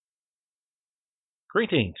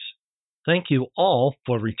Greetings. Thank you all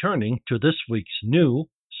for returning to this week's new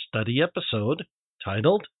study episode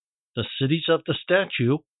titled The Cities of the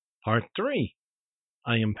Statue, Part-3.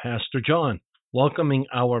 I am Pastor John, welcoming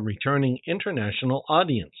our returning international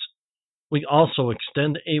audience. We also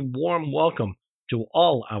extend a warm welcome to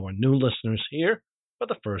all our new listeners here for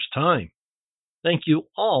the first time. Thank you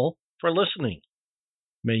all for listening.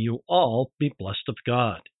 May you all be blessed of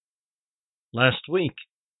God. Last week,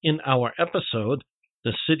 in our episode,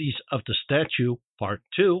 The Cities of the Statue, Part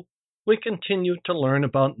 2, we continued to learn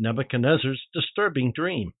about Nebuchadnezzar's disturbing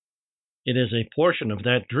dream. It is a portion of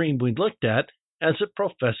that dream we looked at as it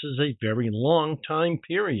professes a very long time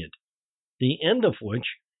period, the end of which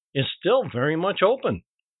is still very much open.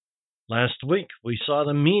 Last week, we saw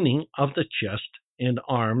the meaning of the chest and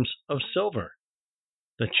arms of silver.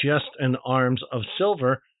 The chest and arms of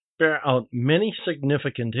silver bear out many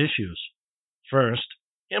significant issues. First,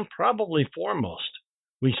 and probably foremost,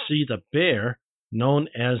 we see the bear known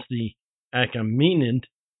as the Achaemenid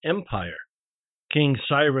Empire. King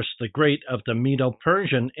Cyrus the Great of the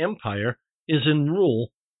Medo-Persian Empire is in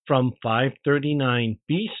rule from 539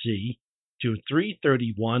 BC to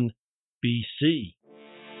 331 BC.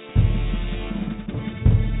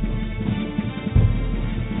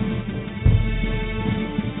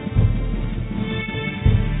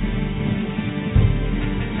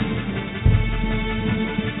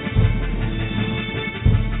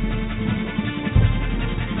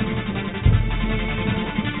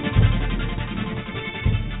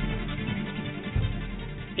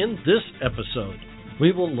 In this episode,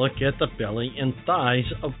 we will look at the belly and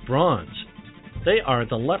thighs of bronze. They are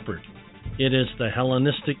the leopard. It is the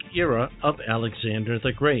Hellenistic era of Alexander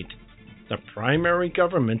the Great. The primary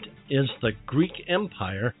government is the Greek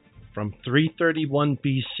Empire from 331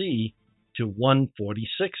 BC to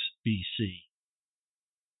 146 BC.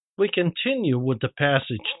 We continue with the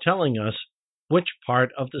passage telling us which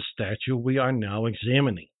part of the statue we are now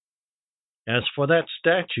examining. As for that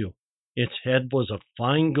statue, its head was of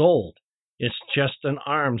fine gold, its chest and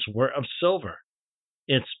arms were of silver,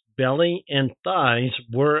 its belly and thighs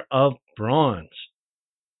were of bronze.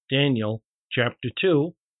 Daniel chapter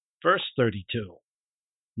 2, verse 32.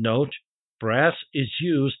 Note, brass is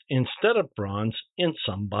used instead of bronze in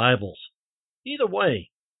some Bibles. Either way,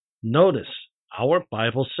 notice our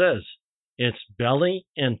Bible says its belly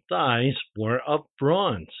and thighs were of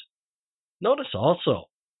bronze. Notice also,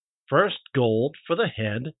 first gold for the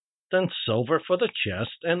head, then silver for the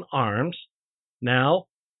chest and arms, now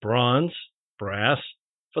bronze, brass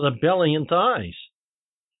for the belly and thighs.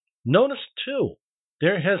 Notice, too,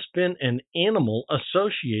 there has been an animal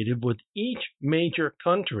associated with each major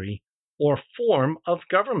country or form of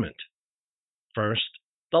government. First,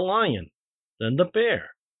 the lion, then the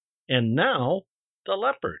bear, and now the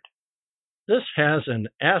leopard. This has an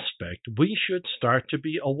aspect we should start to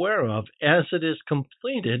be aware of as it is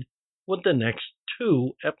completed with the next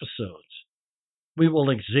two episodes. We will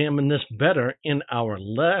examine this better in our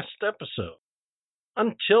last episode.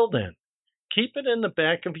 Until then, keep it in the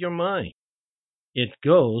back of your mind. It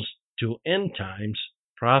goes to end times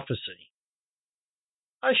prophecy.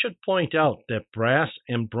 I should point out that brass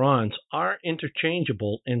and bronze are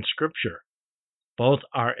interchangeable in Scripture. Both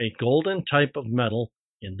are a golden type of metal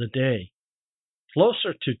in the day.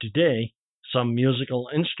 Closer to today, some musical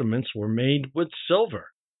instruments were made with silver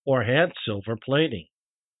or had silver plating.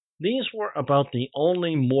 These were about the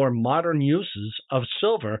only more modern uses of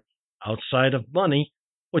silver outside of money,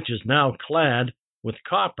 which is now clad with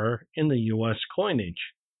copper in the U.S. coinage.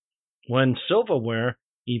 When silverware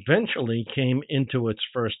eventually came into its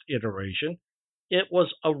first iteration, it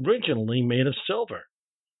was originally made of silver.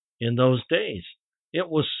 In those days, it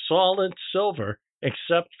was solid silver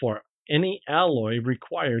except for any alloy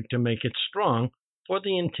required to make it strong for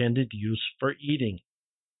the intended use for eating.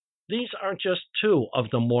 These are just two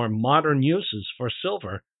of the more modern uses for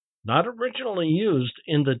silver, not originally used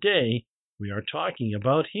in the day we are talking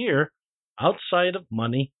about here, outside of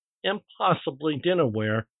money and possibly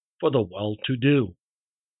dinnerware for the well-to-do.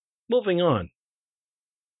 Moving on.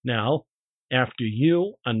 Now, after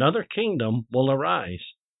you, another kingdom will arise,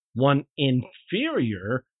 one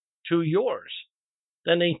inferior to yours.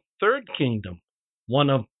 Then a third kingdom, one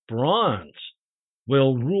of bronze,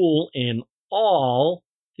 will rule in all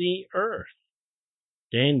the earth.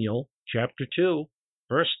 Daniel chapter 2,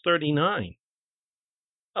 verse 39.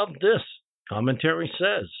 Of this, commentary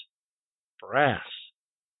says, brass,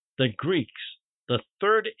 the Greeks, the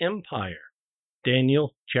third empire.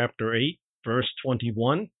 Daniel chapter 8, verse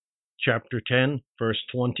 21, chapter 10, verse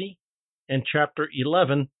 20, and chapter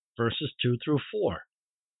 11, verses 2 through 4.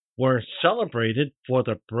 were celebrated for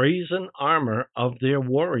the brazen armor of their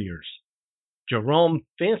warriors. Jerome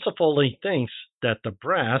fancifully thinks that the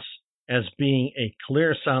brass, as being a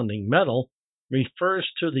clear sounding metal, refers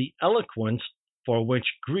to the eloquence for which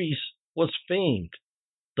Greece was famed.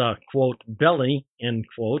 The quote, belly, end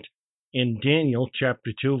quote, in Daniel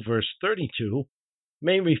chapter 2, verse 32,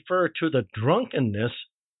 may refer to the drunkenness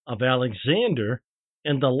of Alexander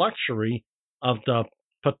and the luxury of the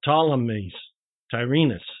Ptolemies,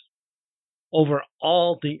 Tyrannus, over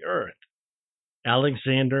all the earth.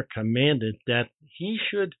 Alexander commanded that he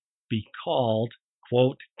should be called,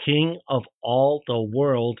 quote, King of all the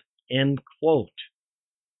world, end quote.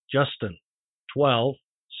 Justin 12,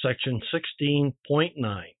 section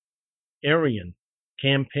 16.9. Arian,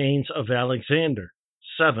 Campaigns of Alexander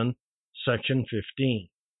 7, section 15.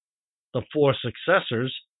 The four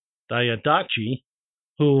successors, Diadachi,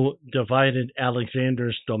 who divided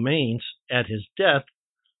Alexander's domains at his death,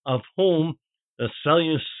 of whom the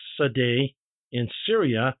Seleucidae in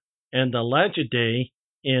Syria and the Lagidae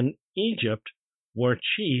in Egypt were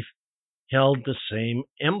chief, held the same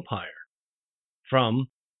empire. From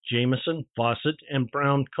Jameson, Fawcett, and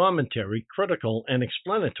Brown Commentary, Critical and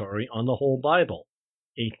Explanatory on the Whole Bible,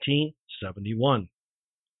 1871.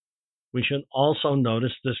 We should also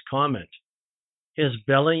notice this comment: his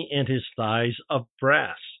belly and his thighs of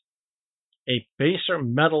brass. A baser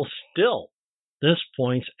metal still. This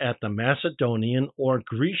points at the Macedonian or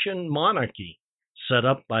Grecian monarchy set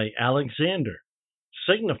up by Alexander,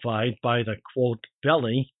 signified by the quote,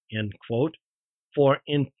 belly, end quote, for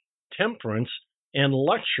intemperance and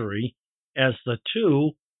luxury, as the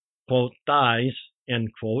two, quote, thighs, end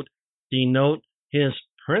quote, denote his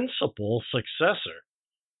principal successor,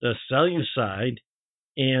 the Seleucid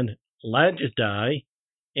and Lagidae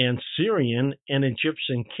and Syrian and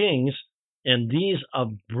Egyptian kings, and these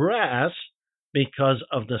of brass because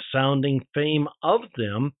of the sounding fame of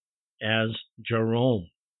them, as Jerome.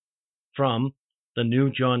 From the New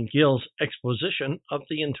John Gill's exposition of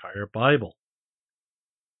the entire Bible.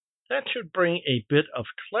 That should bring a bit of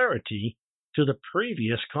clarity to the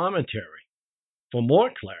previous commentary. For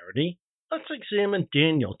more clarity, let's examine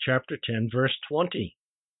Daniel chapter 10, verse 20.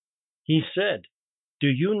 He said, Do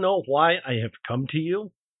you know why I have come to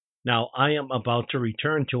you? Now I am about to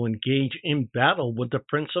return to engage in battle with the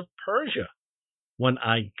prince of Persia. When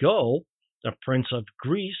I go, the prince of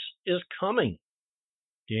Greece is coming.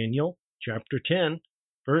 Daniel chapter 10,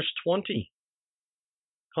 verse 20.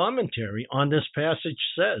 Commentary on this passage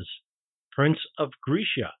says, Prince of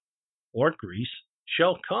Grecia, or Greece,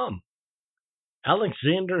 shall come.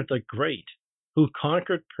 Alexander the Great, who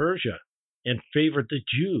conquered Persia and favored the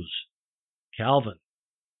Jews. Calvin.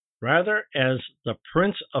 Rather, as the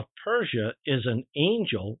Prince of Persia is an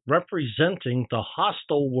angel representing the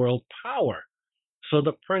hostile world power, so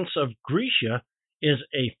the Prince of Grecia is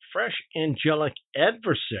a fresh angelic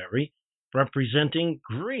adversary representing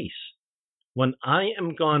Greece. When I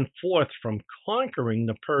am gone forth from conquering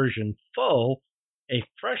the Persian foe, a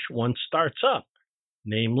fresh one starts up,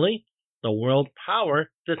 namely, the world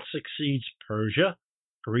power that succeeds Persia,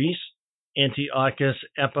 Greece, Antiochus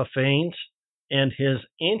Epiphanes, and his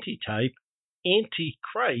antitype,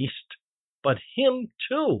 Antichrist, but him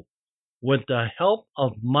too, with the help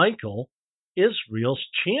of Michael, Israel's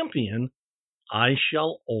champion, I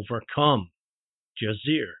shall overcome.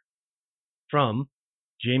 Jazir. From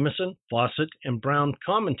Jameson, Fawcett, and Brown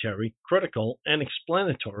Commentary, Critical and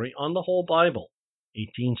Explanatory on the Whole Bible,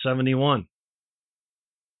 1871.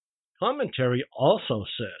 Commentary also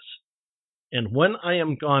says, And when I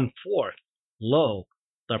am gone forth, lo,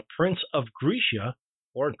 the Prince of Grecia,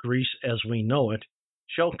 or Greece as we know it,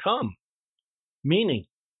 shall come. Meaning,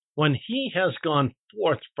 when he has gone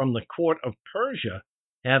forth from the court of Persia,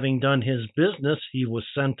 having done his business he was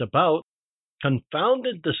sent about,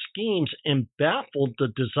 confounded the schemes and baffled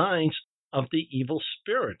the designs of the evil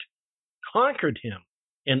spirit, conquered him,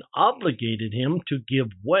 and obligated him to give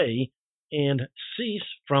way and cease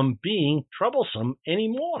from being troublesome any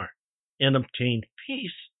more, and obtained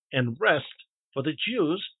peace and rest for the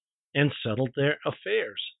Jews, and settled their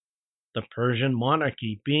affairs. The Persian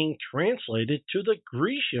monarchy being translated to the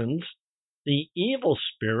Grecians, the evil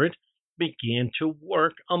spirit began to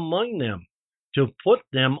work among them, to put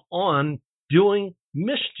them on doing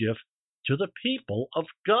mischief to the people of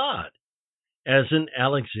God, as in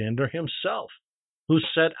Alexander himself, who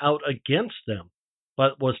set out against them,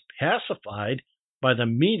 but was pacified by the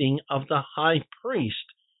meeting of the high priest,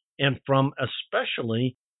 and from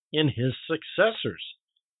especially in his successors,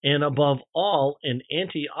 and above all in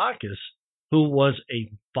Antiochus, who was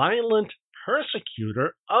a violent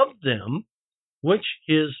persecutor of them, which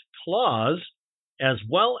his claws, as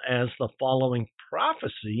well as the following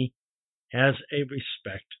prophecy has a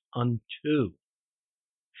respect unto.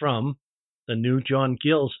 From the New John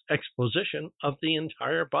Gill's exposition of the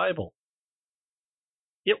entire Bible.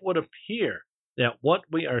 It would appear that what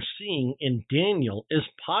we are seeing in Daniel is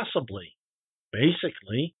possibly,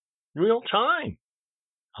 basically, real time.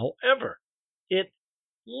 However, it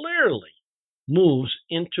clearly moves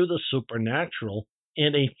into the supernatural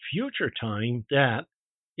in a future time that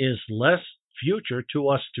is less future to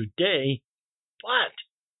us today, but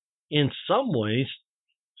in some ways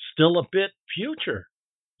still a bit future,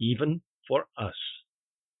 even for us.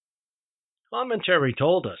 Commentary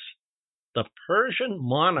told us the Persian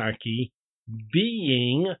monarchy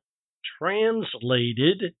being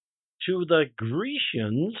translated to the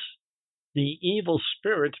Grecians, the evil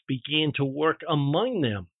spirit began to work among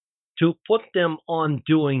them to put them on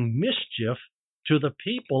doing mischief to the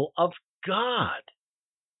people of God.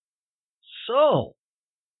 So,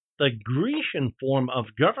 the Grecian form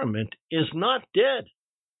of government is not dead.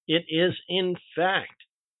 It is, in fact,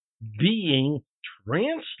 being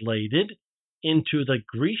translated into the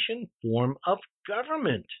Grecian form of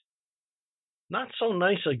government. Not so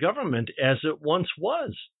nice a government as it once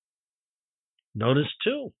was. Notice,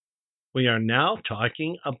 too, we are now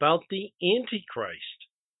talking about the Antichrist.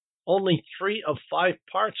 Only 3 of 5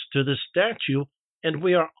 parts to the statue, and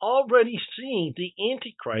we are already seeing the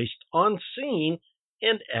Antichrist on scene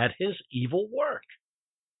and at his evil work.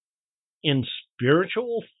 In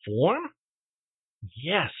spiritual form?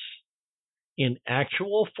 Yes. In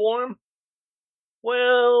actual form?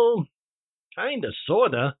 Well, kinda,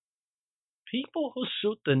 sorta. People who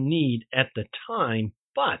suit the need at the time,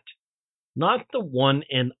 but not the one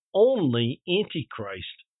and only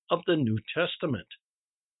Antichrist of the New Testament.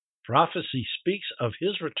 Prophecy speaks of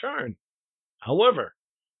his return. However,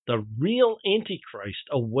 the real Antichrist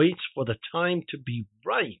awaits for the time to be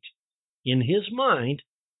right in his mind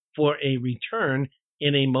for a return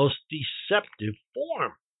in a most deceptive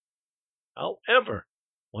form. However,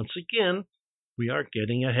 once again, we are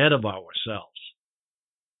getting ahead of ourselves.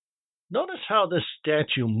 Notice how this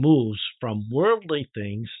statue moves from worldly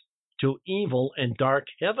things to evil and dark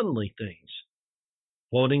heavenly things.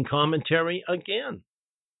 Quoting commentary again.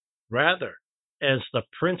 Rather, as the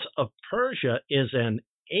Prince of Persia is an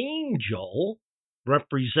angel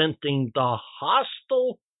representing the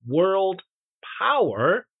hostile world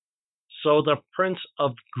power, so the Prince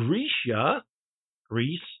of Greece,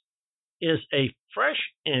 is a fresh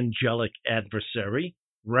angelic adversary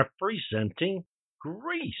representing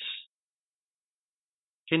Greece.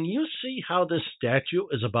 Can you see how this statue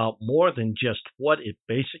is about more than just what it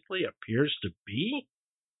basically appears to be?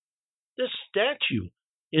 This statue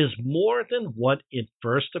is more than what it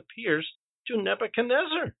first appears to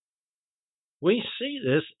Nebuchadnezzar. We see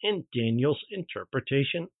this in Daniel's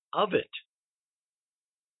interpretation of it.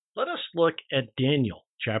 Let us look at Daniel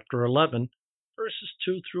chapter 11, verses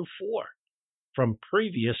 2 through 4, from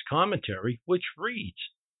previous commentary, which reads,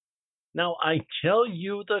 "Now I tell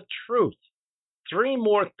you the truth. 3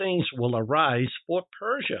 more things will arise for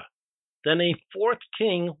Persia. Then a 4th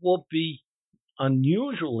king will be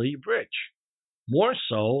unusually rich, more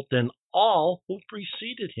so than all who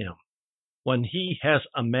preceded him. When he has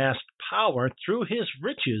amassed power through his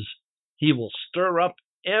riches, he will stir up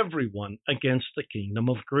everyone against the kingdom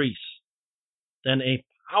of Greece. Then a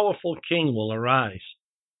powerful king will arise,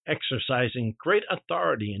 exercising great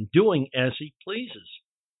authority and doing as he pleases.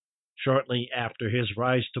 Shortly after his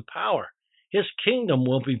rise to power, his kingdom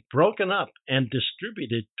will be broken up and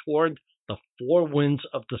distributed toward the 4 winds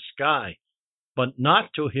of the sky, but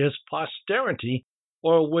not to his posterity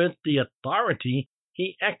or with the authority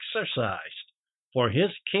he exercised, for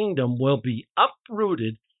his kingdom will be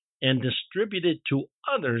uprooted and distributed to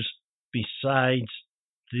others besides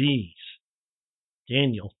these."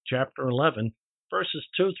 Daniel chapter 11, verses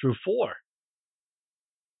 2 through 4.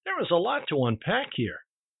 There is a lot to unpack here.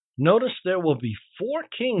 Notice there will be 4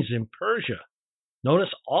 kings in Persia.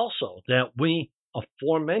 Notice also that we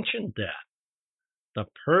aforementioned that the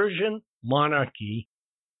Persian monarchy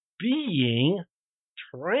being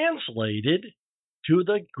translated to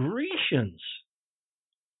the Grecians.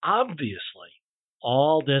 Obviously,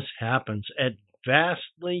 all this happens at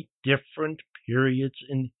vastly different periods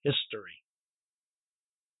in history.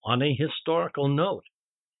 On a historical note,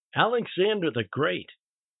 Alexander the Great,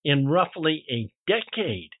 in roughly a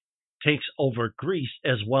decade, takes over Greece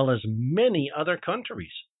as well as many other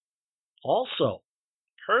countries. Also,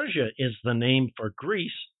 Persia is the name for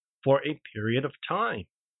Greece for a period of time.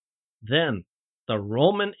 Then, the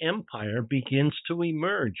Roman Empire begins to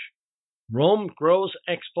emerge. Rome grows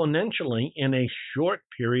exponentially in a short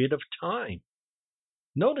period of time.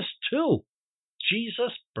 Notice, too,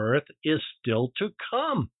 Jesus' birth is still to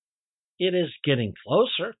come. It is getting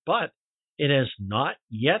closer, but it has not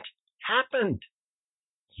yet happened.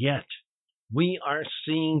 Yet, we are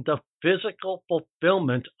seeing the physical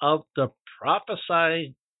fulfillment of the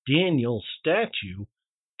prophesied Daniel statue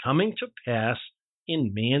coming to pass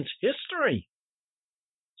in man's history.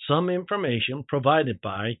 Some information provided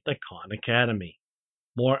by the Khan Academy.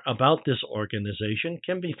 More about this organization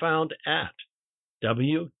can be found at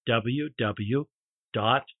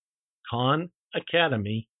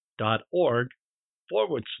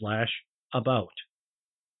www.khanacademy.org/about.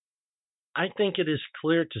 I think it is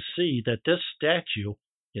clear to see that this statue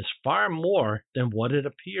is far more than what it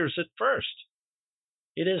appears at first.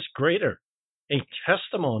 It is greater, a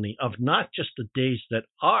testimony of not just the days that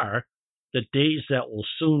are, the days that will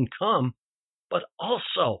soon come, but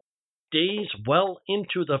also days well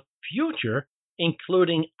into the future,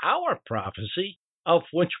 including our prophecy, of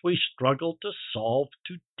which we struggle to solve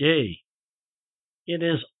today. It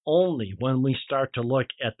is only when we start to look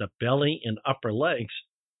at the belly and upper legs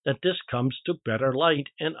that this comes to better light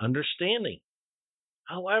and understanding.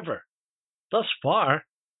 However, thus far,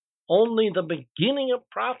 only the beginning of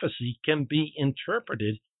prophecy can be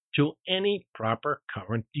interpreted to any proper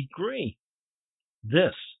current degree.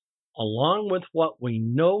 This, along with what we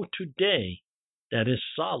know today, that is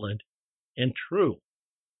solid and true.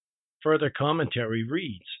 Further commentary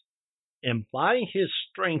reads, "And by his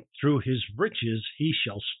strength through his riches he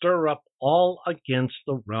shall stir up all against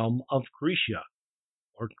the realm of Grecia,"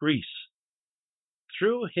 or Greece.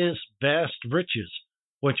 Through his vast riches,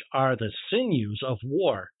 which are the sinews of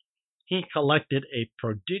war, he collected a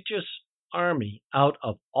prodigious army out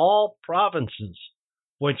of all provinces,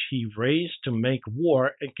 which he raised to make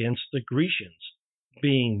war against the Grecians,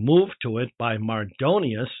 being moved to it by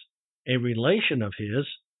Mardonius, a relation of his,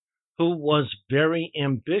 who was very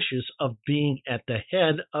ambitious of being at the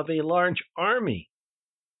head of a large army.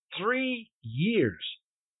 3 years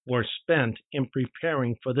were spent in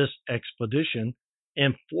preparing for this expedition,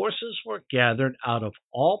 and forces were gathered out of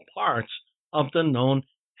all parts of the known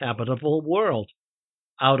habitable world,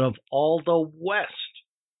 out of all the West,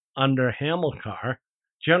 under Hamilcar,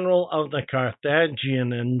 general of the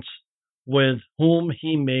Carthaginians, with whom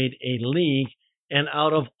he made a league, and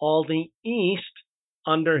out of all the East,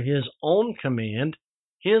 under his own command.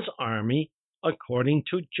 His army, according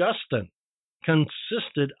to Justin,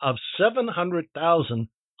 consisted of 700,000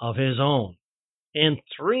 of his own, and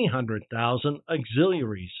 300,000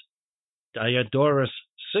 auxiliaries. Diodorus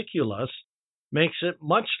Siculus makes it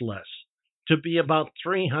much less, to be about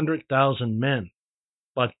 300,000 men,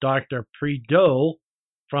 but Dr. Prideaux,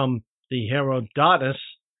 from the Herodotus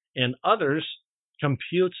and others,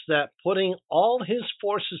 computes that putting all his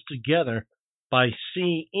forces together by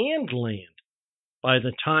sea and land, by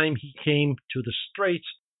the time he came to the Straits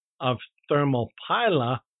of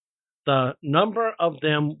Thermopylae, the number of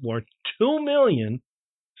them were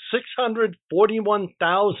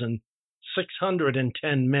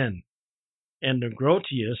 2,641,610 men, and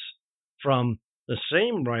Grotius, from the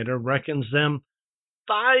same writer, reckons them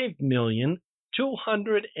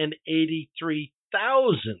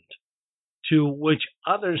 5,283,000, to which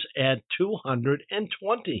others add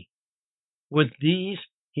 220. With these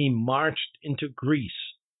he marched into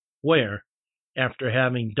Greece, where, after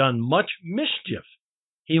having done much mischief,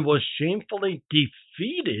 he was shamefully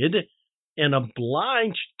defeated and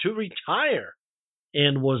obliged to retire,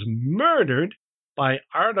 and was murdered by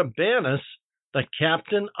Artabanus, the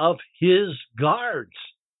captain of his guards.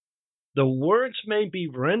 The words may be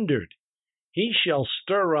rendered, "He shall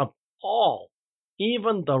stir up all,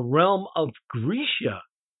 even the realm of Grecia."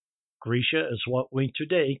 Grecia is what we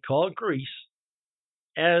today call Greece.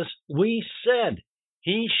 As we said,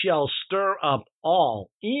 he shall stir up all,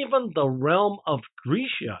 even the realm of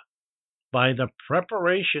Grecia, by the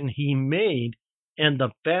preparation he made and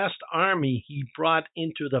the vast army he brought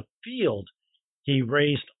into the field. He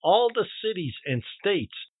raised all the cities and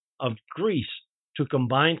states of Greece to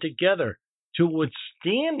combine together to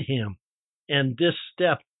withstand him, and this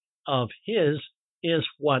step of his is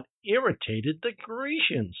what irritated the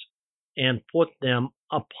Grecians and put them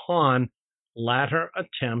upon latter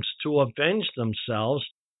attempts to avenge themselves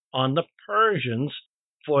on the Persians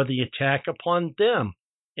for the attack upon them,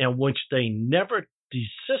 and which they never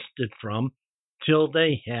desisted from till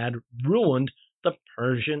they had ruined the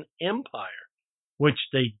Persian Empire, which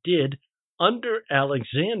they did under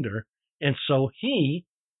Alexander. And so he,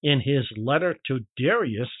 in his letter to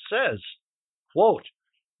Darius, says, quote,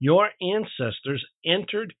 "Your ancestors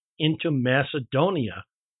entered into Macedonia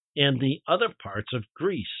and the other parts of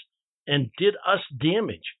Greece, and did us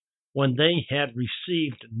damage, when they had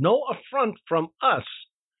received no affront from us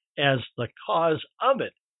as the cause of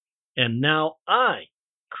it. And now I,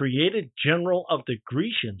 created general of the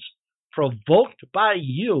Grecians, provoked by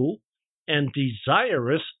you and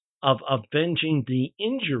desirous of avenging the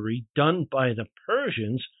injury done by the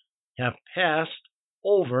Persians, have passed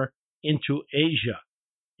over into Asia.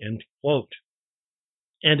 End quote.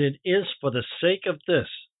 And it is for the sake of this,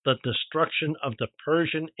 the destruction of the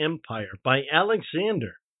Persian Empire by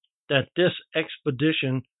Alexander, that this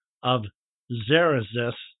expedition of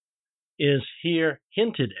Xerxes is here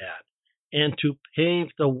hinted at, and to pave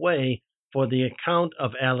the way for the account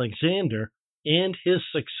of Alexander and his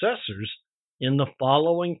successors in the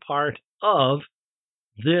following part of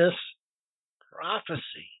this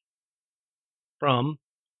prophecy. From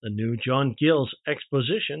the New John Gill's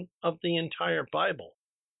exposition of the entire Bible.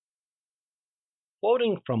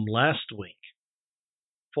 Quoting from last week,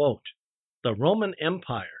 quote, the Roman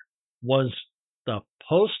Empire was the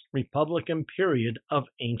post-Republican period of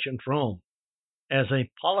ancient Rome. As a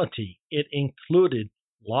polity, it included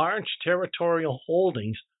large territorial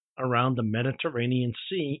holdings around the Mediterranean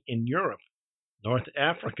Sea in Europe, North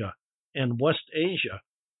Africa, and West Asia,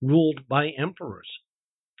 ruled by emperors.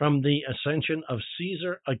 From the ascension of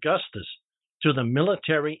Caesar Augustus to the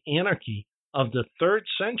military anarchy of the 3rd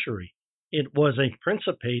century, it was a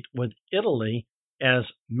principate with Italy as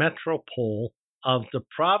metropole of the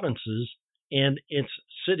provinces and its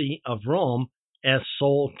city of Rome as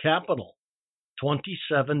sole capital,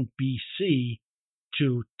 27 BC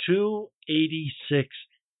to 286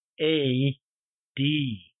 AD.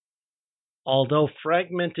 Although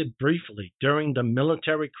fragmented briefly during the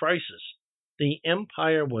military crisis, the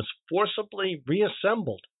empire was forcibly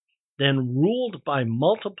reassembled, then ruled by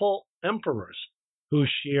multiple emperors who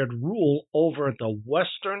shared rule over the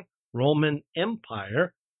Western Roman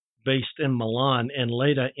Empire, based in Milan and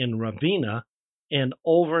later in Ravenna, and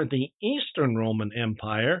over the Eastern Roman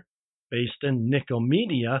Empire, based in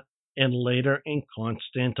Nicomedia and later in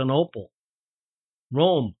Constantinople.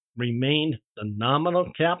 Rome remained the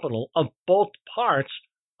nominal capital of both parts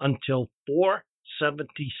until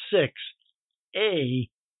 476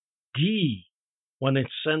 AD, when it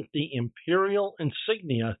sent the imperial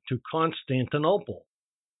insignia to Constantinople.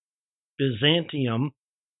 Byzantium,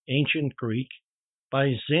 ancient Greek,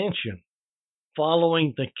 Byzantium,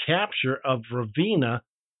 following the capture of Ravenna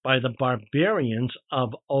by the barbarians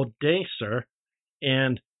of Odoacer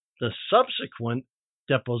and the subsequent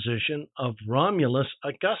deposition of Romulus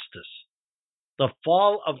Augustus. The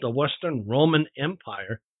fall of the Western Roman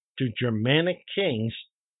Empire to Germanic kings,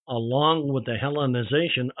 along with the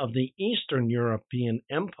Hellenization of the Eastern European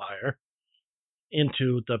Empire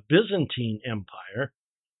into the Byzantine Empire,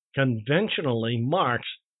 conventionally marks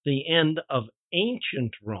the end of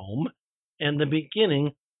ancient Rome and the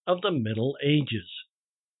beginning of the Middle Ages.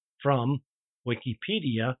 From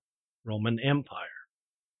Wikipedia, Roman Empire.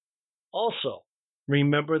 Also,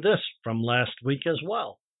 remember this from last week as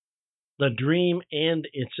well, the dream and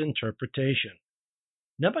its interpretation.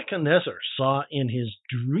 Nebuchadnezzar saw in his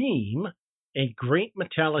dream a great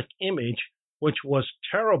metallic image which was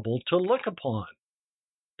terrible to look upon,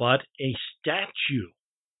 but a statue,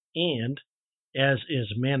 and, as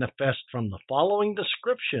is manifest from the following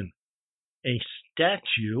description, a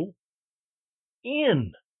statue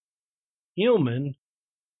in human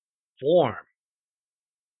form.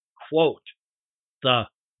 Quote, the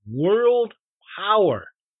world power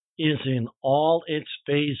is in all its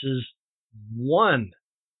phases one.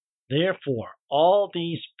 Therefore, all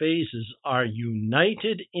these phases are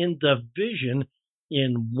united in the vision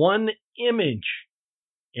in one image.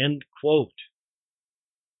 End quote.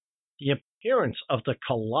 The appearance of the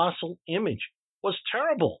colossal image was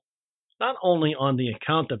terrible, not only on the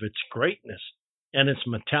account of its greatness and its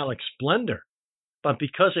metallic splendor, but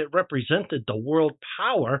because it represented the world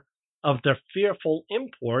power of their fearful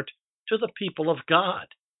import to the people of God.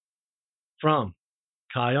 From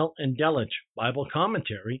Kyle and Delich Bible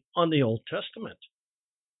Commentary on the Old Testament.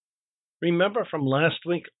 Remember from last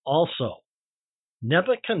week also,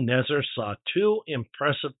 Nebuchadnezzar saw two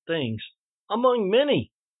impressive things among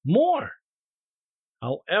many more.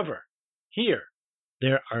 However, here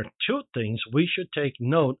there are two things we should take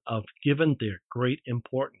note of given their great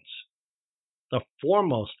importance. The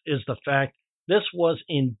foremost is the fact this was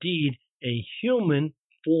indeed a human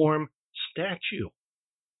form statue.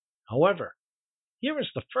 However, here is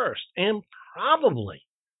the first and probably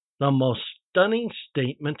the most stunning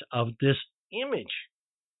statement of this image.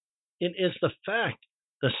 It is the fact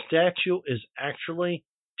the statue is actually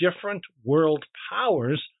different world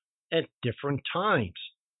powers at different times.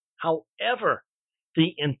 However,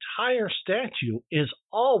 The entire statue is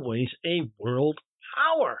always a world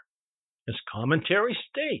power. As commentary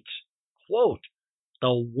states, quote,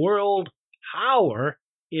 the world power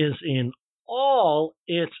is in all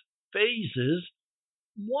its phases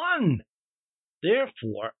one.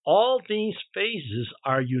 Therefore, all these phases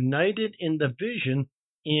are united in the vision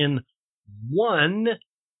in one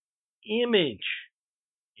image.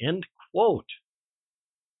 End quote.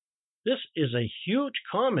 This is a huge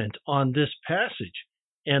comment on this passage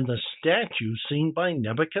and the statue seen by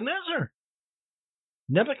Nebuchadnezzar.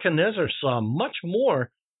 Nebuchadnezzar saw much more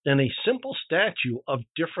than a simple statue of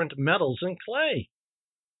different metals and clay.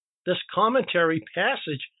 This commentary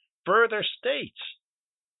passage further states,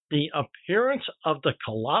 the appearance of the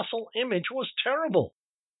colossal image was terrible,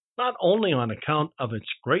 not only on account of its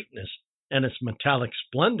greatness and its metallic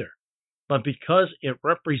splendor, but because it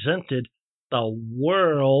represented the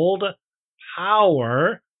world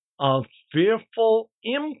power of fearful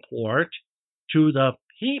import to the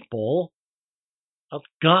people of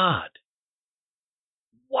God.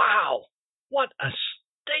 Wow, what a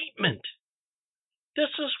statement! This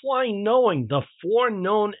is why knowing the four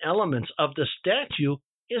known elements of the statue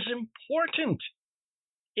is important.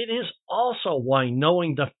 It is also why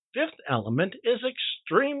knowing the fifth element is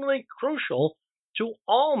extremely crucial to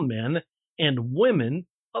all men and women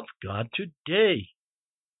of God today.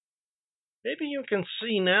 Maybe you can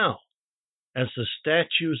see now, as the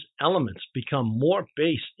statue's elements become more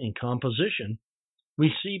base in composition,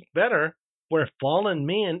 we see better where fallen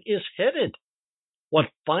man is headed. What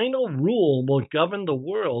final rule will govern the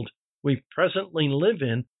world we presently live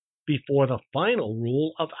in before the final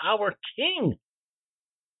rule of our King?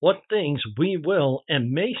 What things we will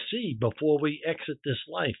and may see before we exit this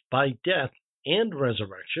life by death and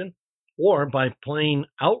resurrection, or by plain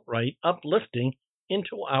outright uplifting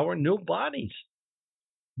into our new bodies.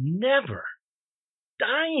 Never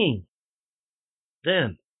dying.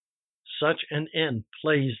 Then such an end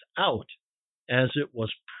plays out as it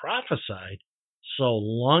was prophesied so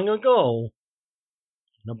long ago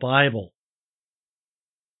in the Bible.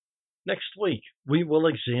 Next week, we will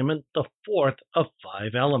examine the fourth of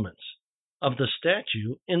 5 elements of the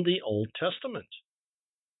statue in the Old Testament.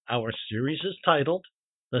 Our series is titled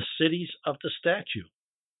The Cities of the Statue.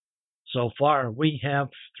 So far, we have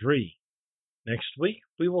 3. Next week,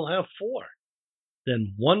 we will have 4.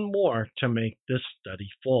 Then 1 more to make this study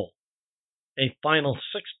full. A final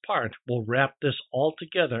 6th part will wrap this all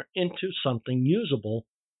together into something usable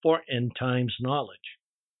for end times knowledge.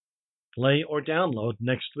 Play or download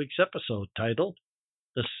next week's episode titled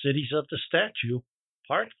The Cities of the Statue,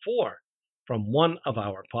 Part 4, from one of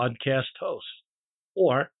our podcast hosts,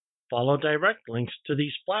 or follow direct links to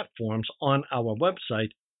these platforms on our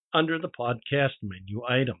website under the podcast menu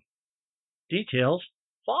item. Details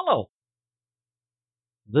follow.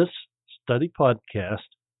 This study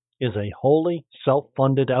podcast is a wholly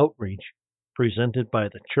self-funded outreach presented by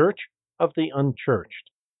the Church of the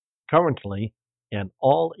Unchurched, currently an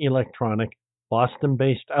all-electronic,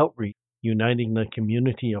 Boston-based outreach uniting the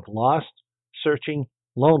community of lost, searching,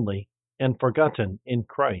 lonely, and forgotten in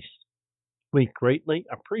Christ. We greatly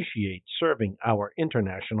appreciate serving our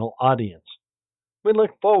international audience. We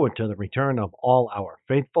look forward to the return of all our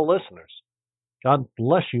faithful listeners. God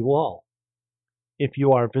bless you all. If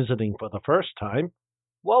you are visiting for the first time,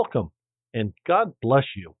 welcome, and God bless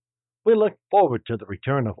you. We look forward to the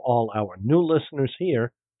return of all our new listeners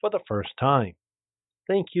here for the first time.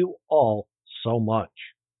 Thank you all so much.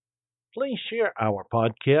 Please share our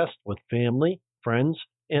podcast with family, friends,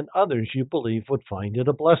 and others you believe would find it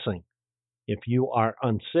a blessing. If you are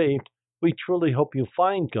unsaved, we truly hope you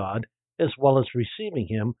find God as well as receiving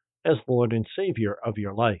Him as Lord and Savior of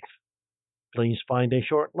your life. Please find a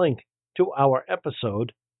short link to our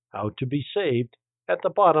episode, How to Be Saved, at the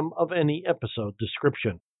bottom of any episode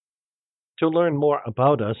description. To learn more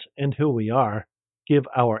about us and who we are, give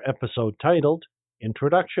our episode titled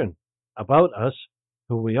Introduction, About Us,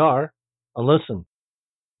 Who We Are, a listen.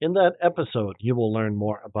 In that episode, you will learn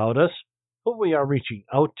more about us, who we are reaching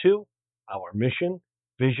out to, our mission,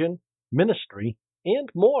 vision, ministry, and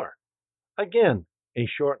more. Again, a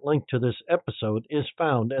short link to this episode is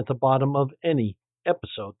found at the bottom of any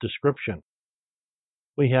episode description.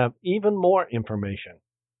 We have even more information.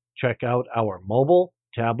 Check out our mobile,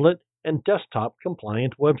 tablet, and desktop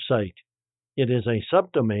compliant website. It is a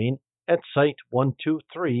subdomain at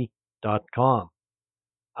site123.com.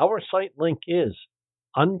 Our site link is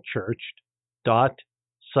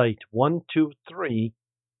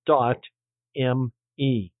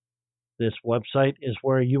unchurched.site123.me. This website is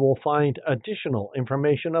where you will find additional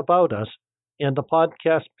information about us and the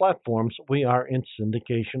podcast platforms we are in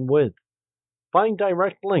syndication with. Find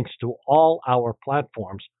direct links to all our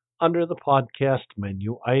platforms under the podcast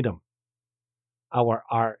menu item. Our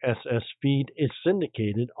RSS feed is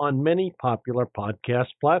syndicated on many popular podcast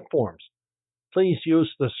platforms. Please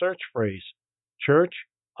use the search phrase Church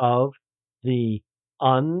of the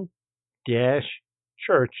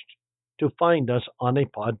Churched to find us on a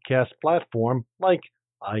podcast platform like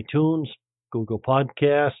iTunes, Google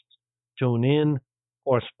Podcasts, TuneIn,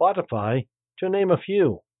 or Spotify, to name a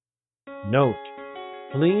few. Note,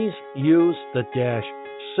 please use the dash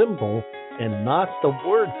symbol and not the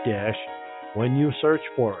word dash when you search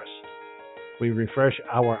for us. We refresh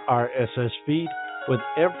our RSS feed with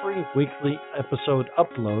every weekly episode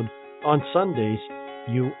upload on Sundays,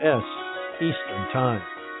 U.S. Eastern Time.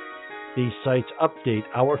 These sites update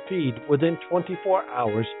our feed within 24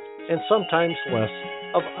 hours and sometimes less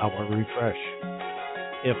of our refresh.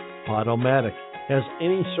 If Podomatic has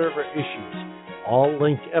any server issues, all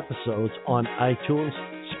linked episodes on iTunes,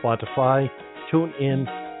 Spotify, TuneIn,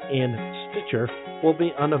 and Stitcher will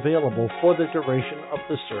be unavailable for the duration of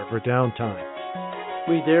the server downtime.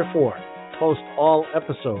 We therefore post all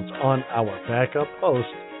episodes on our backup host,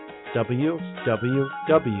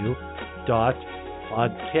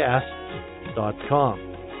 www.podcast.com.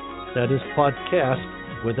 That is podcast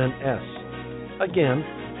with an S. Again,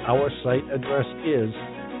 our site address is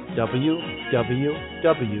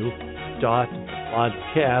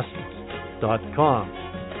www.podcast.com,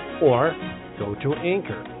 or go to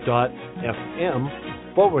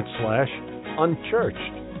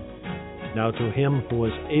anchor.fm/unchurched. Now to him who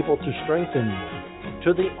is able to strengthen you,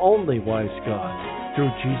 to the only wise God,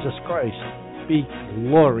 through Jesus Christ, be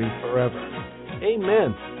glory forever.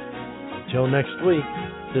 Amen. Until next week,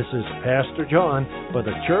 this is Pastor John for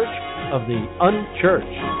the Church of the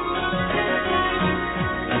Unchurched.